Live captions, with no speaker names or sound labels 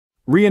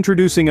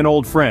Reintroducing an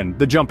old friend,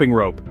 the jumping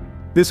rope.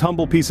 This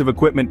humble piece of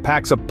equipment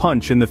packs a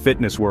punch in the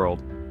fitness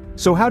world.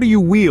 So how do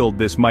you wield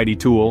this mighty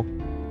tool?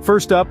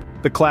 First up,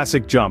 the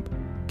classic jump.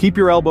 Keep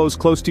your elbows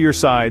close to your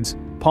sides,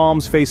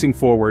 palms facing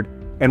forward,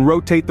 and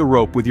rotate the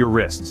rope with your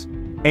wrists.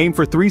 Aim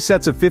for 3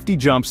 sets of 50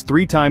 jumps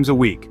 3 times a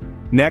week.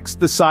 Next,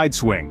 the side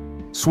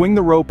swing. Swing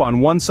the rope on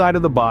one side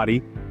of the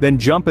body, then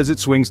jump as it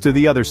swings to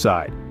the other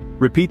side.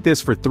 Repeat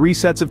this for 3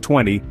 sets of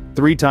 20,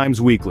 3 times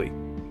weekly.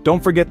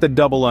 Don't forget the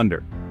double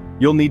under.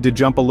 You'll need to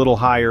jump a little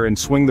higher and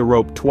swing the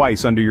rope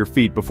twice under your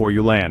feet before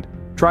you land.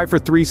 Try for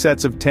 3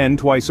 sets of 10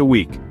 twice a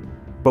week.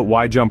 But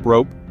why jump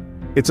rope?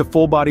 It's a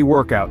full-body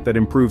workout that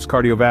improves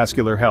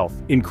cardiovascular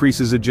health,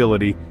 increases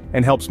agility,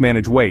 and helps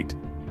manage weight.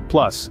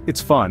 Plus, it's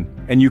fun,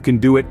 and you can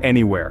do it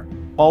anywhere.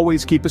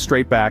 Always keep a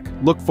straight back,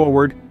 look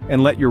forward,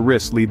 and let your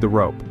wrists lead the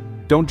rope.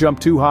 Don't jump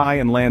too high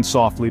and land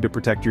softly to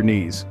protect your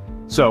knees.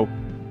 So,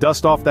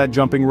 dust off that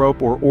jumping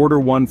rope or order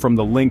one from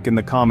the link in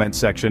the comment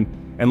section,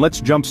 and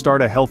let's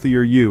jumpstart a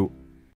healthier you